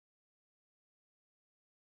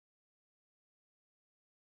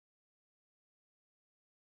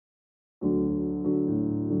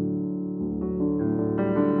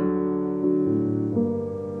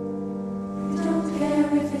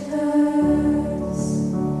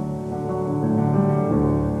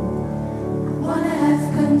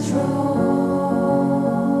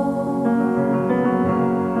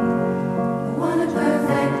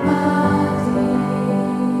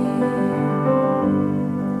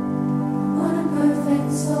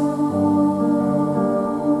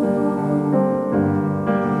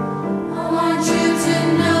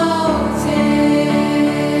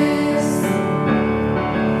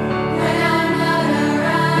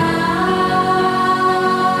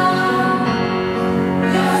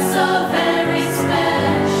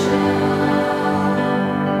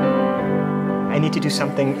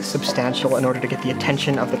something substantial in order to get the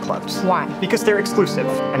attention of the clubs. Why? Because they're exclusive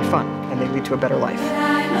and fun, and they lead to a better life.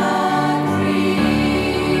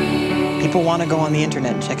 People want to go on the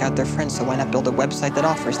internet and check out their friends, so why not build a website that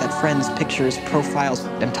offers that friends, pictures, profiles?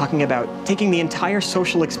 I'm talking about taking the entire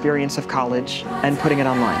social experience of college and putting it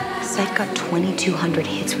online. The site got 2,200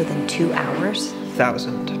 hits within 2 hours.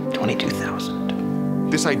 22,000.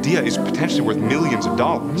 This idea is potentially worth millions of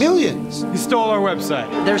dollars. Millions? He stole our website.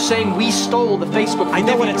 They're saying we stole the Facebook. I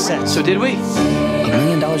know what it says. So did we? $1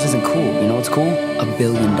 million isn't cool. You know what's cool? $1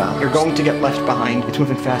 billion. You're going to get left behind. It's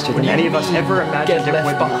moving faster than any of us ever imagined it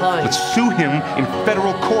would. Behind. Let's sue him in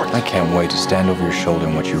federal court. I can't wait to stand over your shoulder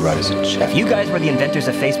and watch you write us a check. If you guys were the inventors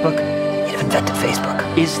of Facebook, you'd have invented Facebook.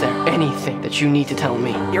 Is there anything that you need to tell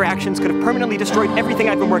me? Your actions could have permanently destroyed everything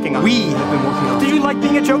I've been working on. We have been working on. Did you like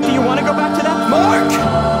being a joke? Do you want to go back to that? Mark!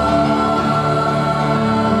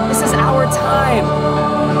 This is our time.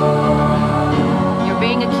 You're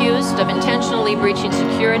being accused of intentionally breaching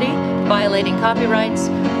security, violating copyrights,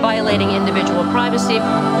 violating individual privacy.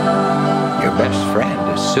 Your best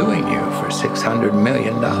friend is suing you for $600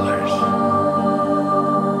 million.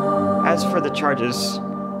 As for the charges,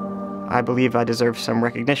 I believe I deserve some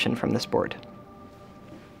recognition from this board.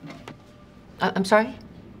 I'm sorry?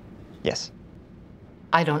 Yes.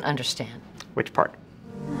 I don't understand. Which part?